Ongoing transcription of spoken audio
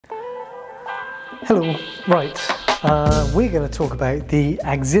Hello, right, we're going to talk about the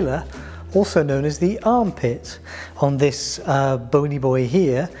axilla, also known as the armpit. On this bony boy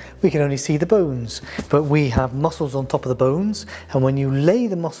here, we can only see the bones, but we have muscles on top of the bones, and when you lay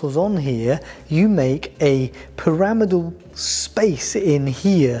the muscles on here, you make a pyramidal space in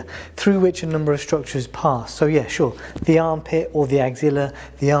here through which a number of structures pass. So yeah, sure, the armpit or the axilla,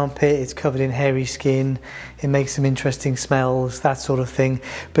 the armpit is covered in hairy skin, it makes some interesting smells, that sort of thing.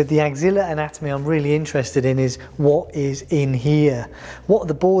 But the axilla anatomy I'm really interested in is what is in here. What are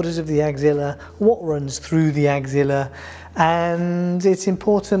the borders of the axilla, what runs through the axilla, and it's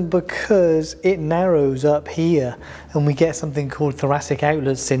important because it narrows up here and we get something called thoracic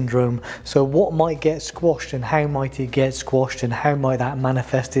outlet syndrome. So what might get squashed and how might it get squashed and how might that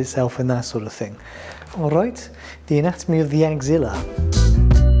manifest itself and that sort of thing. Alright, the anatomy of the axilla.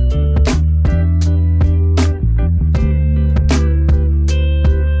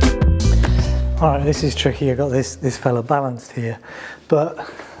 Alright, this is tricky. I got this fella balanced here, but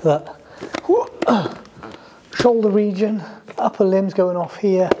that shoulder region, upper limbs going off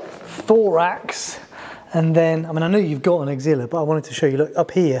here, thorax, and then, I mean, I know you've got an axilla, but I wanted to show you, look, up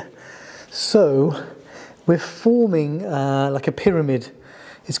here. So we're forming like a pyramid.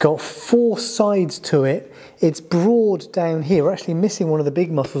 It's got 4 sides to it. It's broad down here. We're actually missing one of the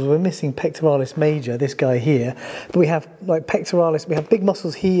big muscles. We're missing pectoralis major, this guy here. But we have like pectoralis, we have big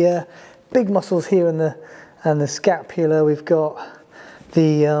muscles here and the scapula. We've got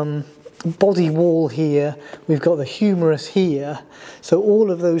the body wall here, we've got the humerus here. So all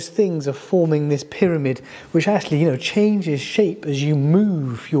of those things are forming this pyramid, which actually, you know, changes shape as you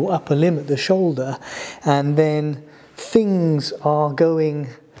move your upper limb at the shoulder, and then things are going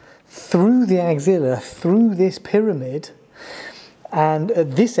through the axilla, through this pyramid, and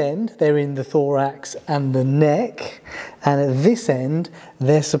at this end they're in the thorax and the neck, and at this end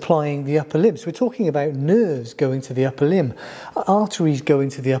they're supplying the upper limb. So we're talking about nerves going to the upper limb, arteries going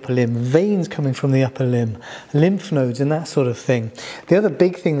to the upper limb, veins coming from the upper limb, lymph nodes and that sort of thing. The other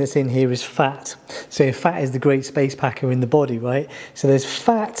big thing that's in here is fat. So fat is the great space packer in the body, right? So there's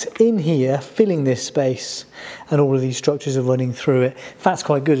fat in here filling this space and all of these structures are running through it. Fat's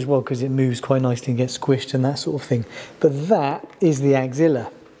quite good as well because it moves quite nicely and gets squished and that sort of thing. But that is the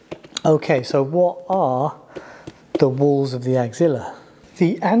axilla. Okay, so what are the walls of the axilla?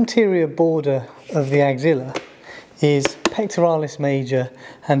 The anterior border of the axilla is pectoralis major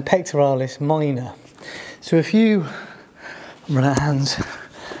and pectoralis minor. So if you, I'm running out of hands,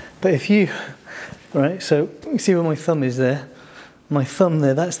 but if you, right, so you see where my thumb is there? My thumb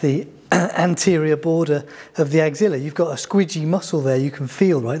there, that's the anterior border of the axilla. You've got a squidgy muscle there you can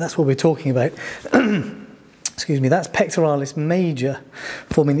feel, right? That's what we're talking about. Excuse me, that's pectoralis major,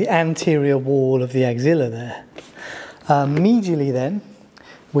 forming the anterior wall of the axilla there. Medially then,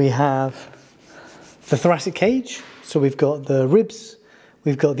 we have the thoracic cage, so we've got the ribs,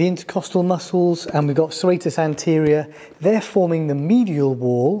 we've got the intercostal muscles, and we've got serratus anterior. They're forming the medial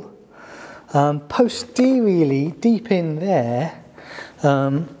wall. Posteriorly, deep in there,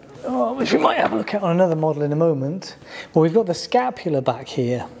 which we might have a look at on another model in a moment, well, we've got the scapula back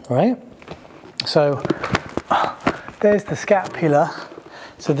here, right? So there's the scapula.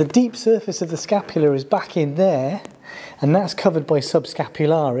 So the deep surface of the scapula is back in there, and that's covered by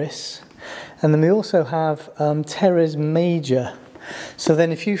subscapularis. And then we also have Teres Major. So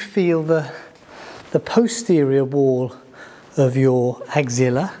then if you feel the posterior wall of your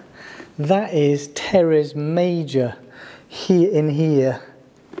axilla, that is Teres Major here in here.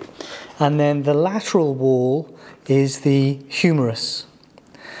 And then the lateral wall is the humerus.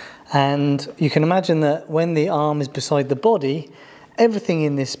 And you can imagine that when the arm is beside the body, everything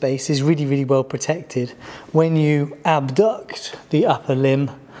in this space is really, really well protected. When you abduct the upper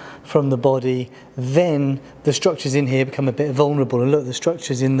limb from the body, then the structures in here become a bit vulnerable. And look, the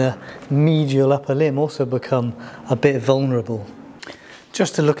structures in the medial upper limb also become a bit vulnerable.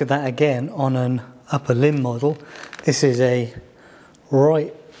 Just to look at that again on an upper limb model, this is a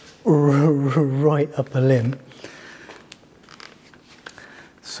right upper limb.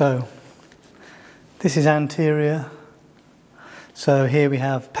 So this is anterior. So here we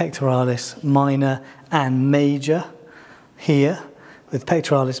have pectoralis minor and major here, with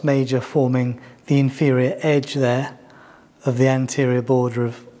pectoralis major forming the inferior edge there of the anterior border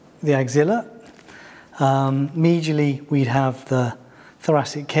of the axilla. Medially we'd have the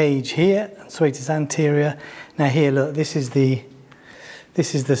thoracic cage here, serratus anterior. Now here, look, this is the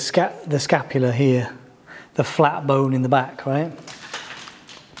scapula here, the flat bone in the back, right?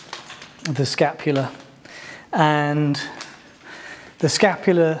 The scapula. And the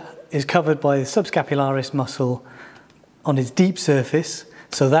scapula is covered by the subscapularis muscle on its deep surface,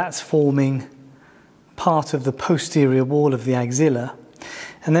 so that's forming part of the posterior wall of the axilla.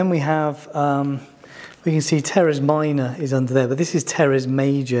 And then we have, we can see Teres Minor is under there, but this is Teres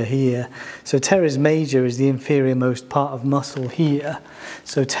Major here. So Teres Major is the inferior most part of muscle here.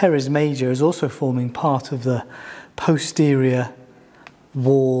 So Teres Major is also forming part of the posterior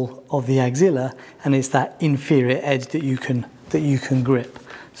wall of the axilla, and it's that inferior edge that you can grip.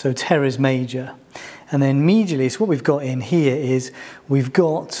 So Teres Major. And then medially, so what we've got in here is we've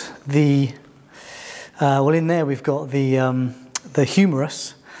got the, well, in there we've got the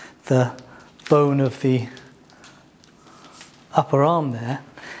humerus, the bone of the upper arm there,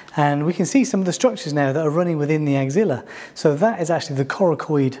 and we can see some of the structures now that are running within the axilla. So that is actually the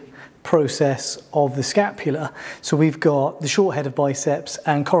coracoid process of the scapula. So we've got the short head of biceps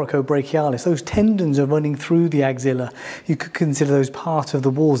and coracobrachialis. Those tendons are running through the axilla. You could consider those part of the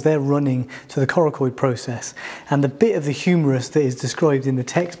walls. They're running to the coracoid process. And the bit of the humerus that is described in the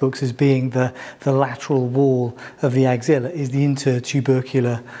textbooks as being the lateral wall of the axilla is the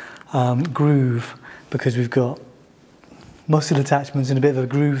intertubercular groove, because we've got muscle attachments and a bit of a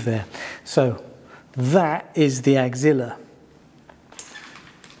groove there. So that is the axilla.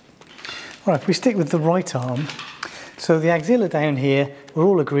 All right, if we stick with the right arm, so the axilla down here, we're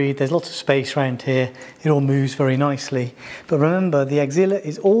all agreed there's lots of space around here, it all moves very nicely. But remember, the axilla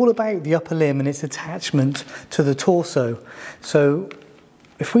is all about the upper limb and its attachment to the torso. So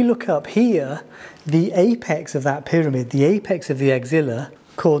if we look up here, the apex of that pyramid, the apex of the axilla,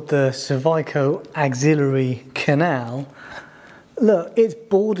 called the cervico-axillary canal, look, it's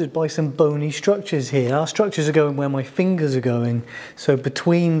bordered by some bony structures here. Our structures are going where my fingers are going. So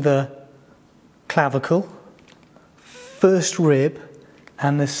between the clavicle, first rib,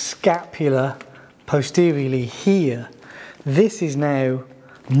 and the scapula posteriorly here, this is now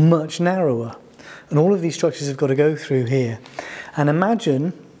much narrower. And all of these structures have got to go through here. And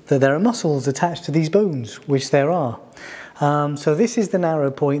imagine that there are muscles attached to these bones, which there are. So this is the narrow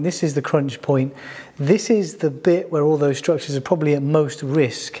point, this is the crunch point, this is the bit where all those structures are probably at most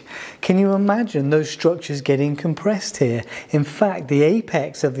risk. Can you imagine those structures getting compressed here? In fact, the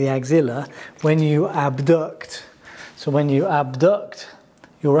apex of the axilla, when you abduct, so when you abduct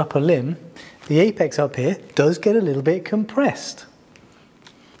your upper limb, the apex up here does get a little bit compressed.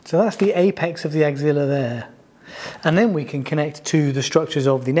 So that's the apex of the axilla there. And then we can connect to the structures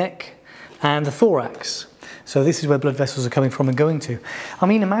of the neck and the thorax. So this is where blood vessels are coming from and going to. I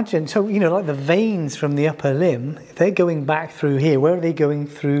mean, imagine, so, you know, like the veins from the upper limb, if they're going back through here, where are they going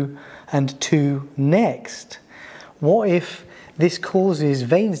through and to next? What if this causes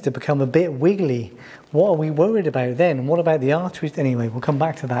veins to become a bit wiggly? What are we worried about then? What about the arteries? Anyway, we'll come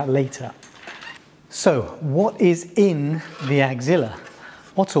back to that later. So, what is in the axilla?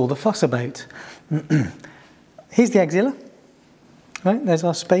 What's all the fuss about? Here's the axilla. Right, there's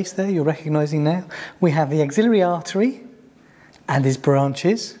our space there, you're recognising now. We have the axillary artery and its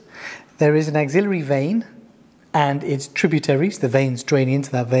branches. There is an axillary vein and its tributaries, the veins draining into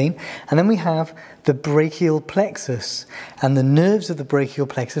that vein. And then we have the brachial plexus and the nerves of the brachial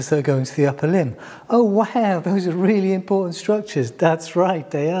plexus that are going to the upper limb. Oh wow, those are really important structures. That's right,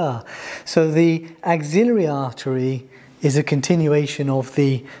 they are. So the axillary artery is a continuation of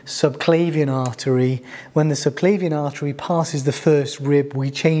the subclavian artery. When the subclavian artery passes the first rib, we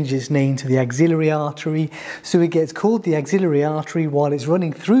change its name to the axillary artery. So it gets called the axillary artery while it's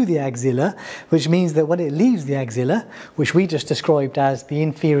running through the axilla, which means that when it leaves the axilla, which we just described as the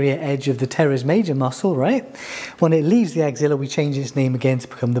inferior edge of the Teres Major muscle, right? When it leaves the axilla, we change its name again to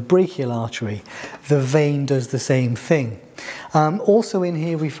become the brachial artery. The vein does the same thing. Also in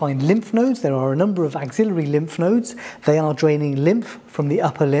here we find lymph nodes. There are a number of axillary lymph nodes. They are draining lymph from the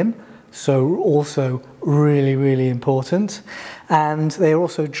upper limb, so also really, really important. And they are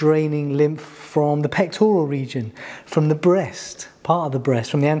also draining lymph from the pectoral region, from the breast, part of the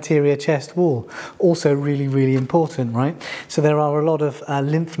breast, from the anterior chest wall. Also really, really important, right? So there are a lot of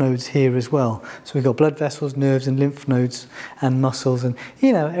lymph nodes here as well. So we've got blood vessels, nerves and lymph nodes and muscles and,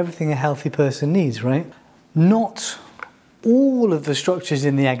 you know, everything a healthy person needs, right? Not all of the structures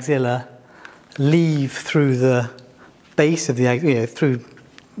in the axilla leave through the base of the axilla, you know, through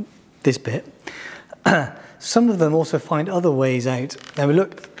this bit. Some of them also find other ways out. Now we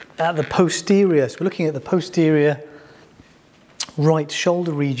look at the posterior, so we're looking at the posterior right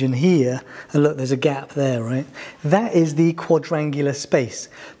shoulder region here, and look, there's a gap there, right? That is the quadrangular space.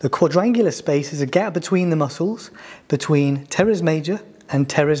 The quadrangular space is a gap between the muscles, between Teres Major and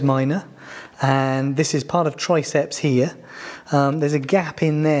Teres Minor, and this is part of triceps here. There's a gap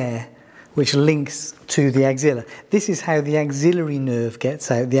in there which links to the axilla. This is how the axillary nerve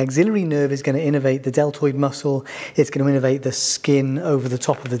gets out. The axillary nerve is going to innervate the deltoid muscle. It's going to innervate the skin over the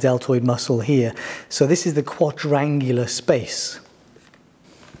top of the deltoid muscle here. So this is the quadrangular space.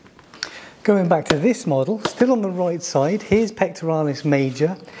 Going back to this model, still on the right side, here's pectoralis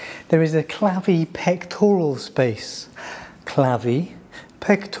major. There is a clavipectoral space.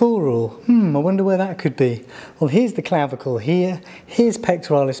 Clavipectoral. I wonder where that could be. Well, here's the clavicle here. Here's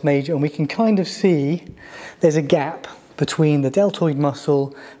pectoralis major, and we can kind of see there's a gap between the deltoid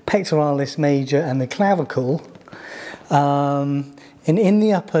muscle, pectoralis major, and the clavicle. And in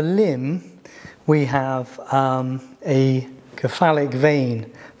the upper limb, we have a cephalic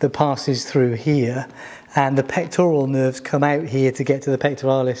vein that passes through here, and the pectoral nerves come out here to get to the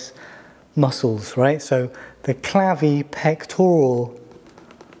pectoralis muscles, right? So the clavipectoral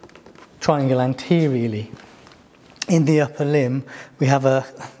triangle anteriorly. In the upper limb, we have a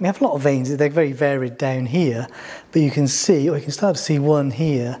lot of veins. They're very varied down here, but you can see, or you can start to see one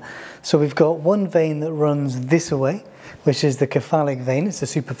here. So we've got one vein that runs this way, which is the cephalic vein. It's a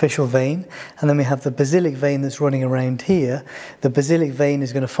superficial vein. And then we have the basilic vein that's running around here. The basilic vein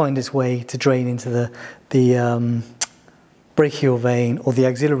is going to find its way to drain into the brachial vein or the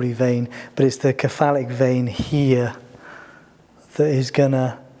axillary vein, but it's the cephalic vein here that is going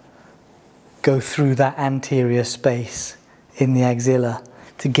to go through that anterior space in the axilla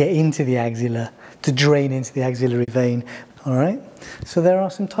to get into the axilla, to drain into the axillary vein. All right? So there are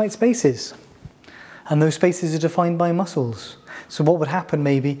some tight spaces. And those spaces are defined by muscles. So what would happen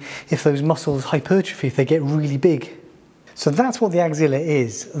maybe if those muscles hypertrophy, if they get really big? So that's what the axilla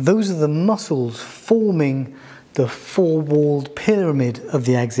is. Those are the muscles forming the four-walled pyramid of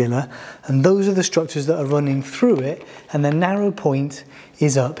the axilla, and those are the structures that are running through it, and the narrow point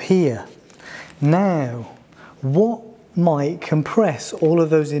is up here. Now, what might compress all of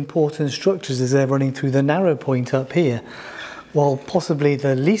those important structures as they're running through the narrow point up here? Well, possibly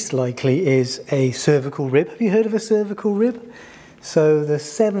the least likely is a cervical rib. Have you heard of a cervical rib? So the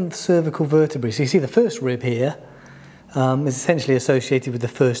 7th cervical vertebrae, so you see the first rib here is essentially associated with the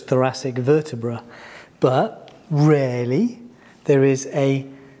first thoracic vertebra, but rarely there is a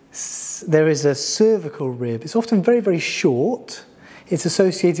cervical rib. It's often very, very short. It's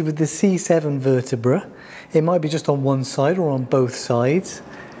associated with the C7 vertebra. It might be just on one side or on both sides.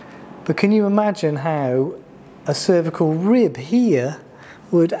 But can you imagine how a cervical rib here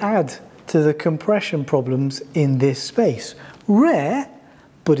would add to the compression problems in this space? Rare,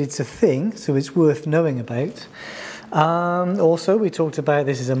 but it's a thing, so it's worth knowing about. Also, we talked about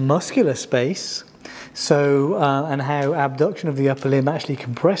this is a muscular space, so and how abduction of the upper limb actually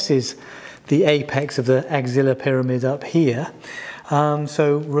compresses the apex of the axillar pyramid up here.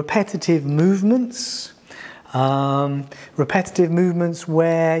 So repetitive movements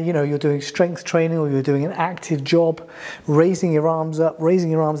where, you know, you're doing strength training or you're doing an active job, raising your arms up, raising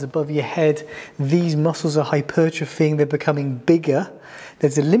your arms above your head. These muscles are hypertrophying, they're becoming bigger.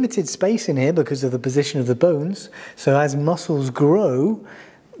 There's a limited space in here because of the position of the bones. So as muscles grow,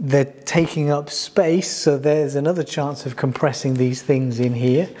 they're taking up space. So there's another chance of compressing these things in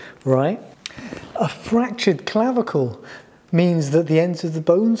here, right? A fractured clavicle means that the ends of the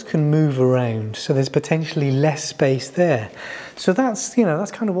bones can move around, so there's potentially less space there. So that's, you know,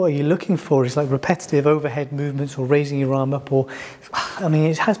 that's kind of what you're looking for, is like repetitive overhead movements or raising your arm up, or, I mean,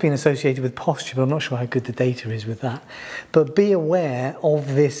 it has been associated with posture, but I'm not sure how good the data is with that. But be aware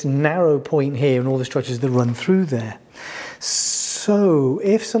of this narrow point here and all the structures that run through there. So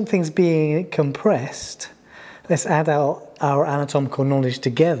if something's being compressed, let's add our anatomical knowledge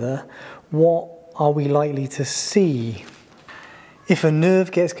together. What are we likely to see? If a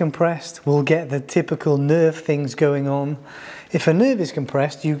nerve gets compressed, we'll get the typical nerve things going on. If a nerve is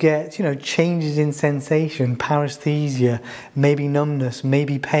compressed, you get, you know, changes in sensation, paresthesia, maybe numbness,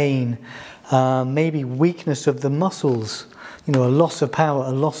 maybe pain, maybe weakness of the muscles, you know, a loss of power,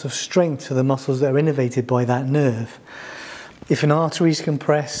 a loss of strength to the muscles that are innervated by that nerve. If an artery is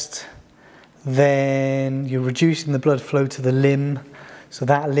compressed, then you're reducing the blood flow to the limb, so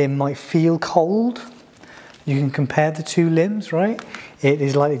that limb might feel cold. You can compare the two limbs, right? It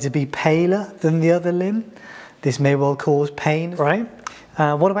is likely to be paler than the other limb. This may well cause pain, right?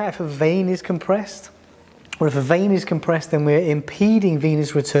 What about if a vein is compressed? Well, if a vein is compressed, then we're impeding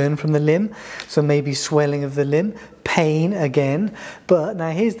venous return from the limb. So maybe swelling of the limb, pain again. But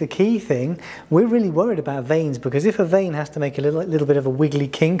now here's the key thing. We're really worried about veins, because if a vein has to make a little bit of a wiggly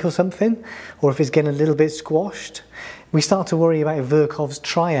kink or something, or if it's getting a little bit squashed, we start to worry about Virchow's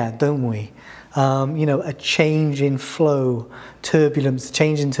triad, don't we? you know, a change in flow, turbulence,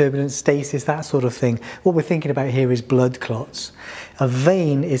 change in turbulence, stasis, that sort of thing. What we're thinking about here is blood clots. A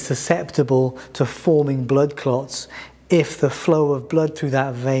vein is susceptible to forming blood clots if the flow of blood through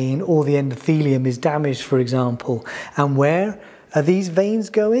that vein or the endothelium is damaged, for example. And where are these veins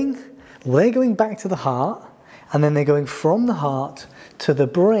going? Well, they're going back to the heart, and then they're going from the heart to the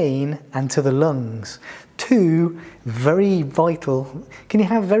brain and to the lungs. Two very vital, can you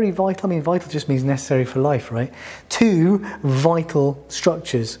have very vital? I mean, vital just means necessary for life, right? Two vital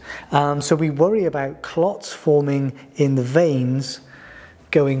structures. So we worry about clots forming in the veins,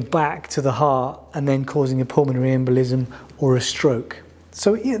 going back to the heart and then causing a pulmonary embolism or a stroke.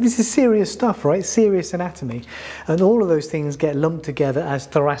 So yeah, this is serious stuff, right? Serious anatomy. And all of those things get lumped together as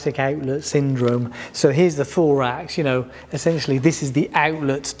thoracic outlet syndrome. So here's the thorax, you know, essentially this is the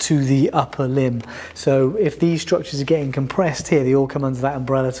outlet to the upper limb. So if these structures are getting compressed here, they all come under that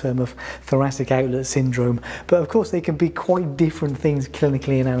umbrella term of thoracic outlet syndrome. But of course they can be quite different things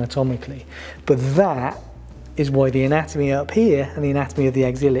clinically and anatomically. But that is why the anatomy up here and the anatomy of the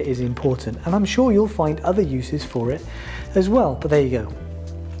axilla is important. And I'm sure you'll find other uses for it as well. But there you go.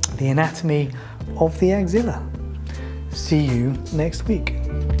 The anatomy of the axilla. See you next week.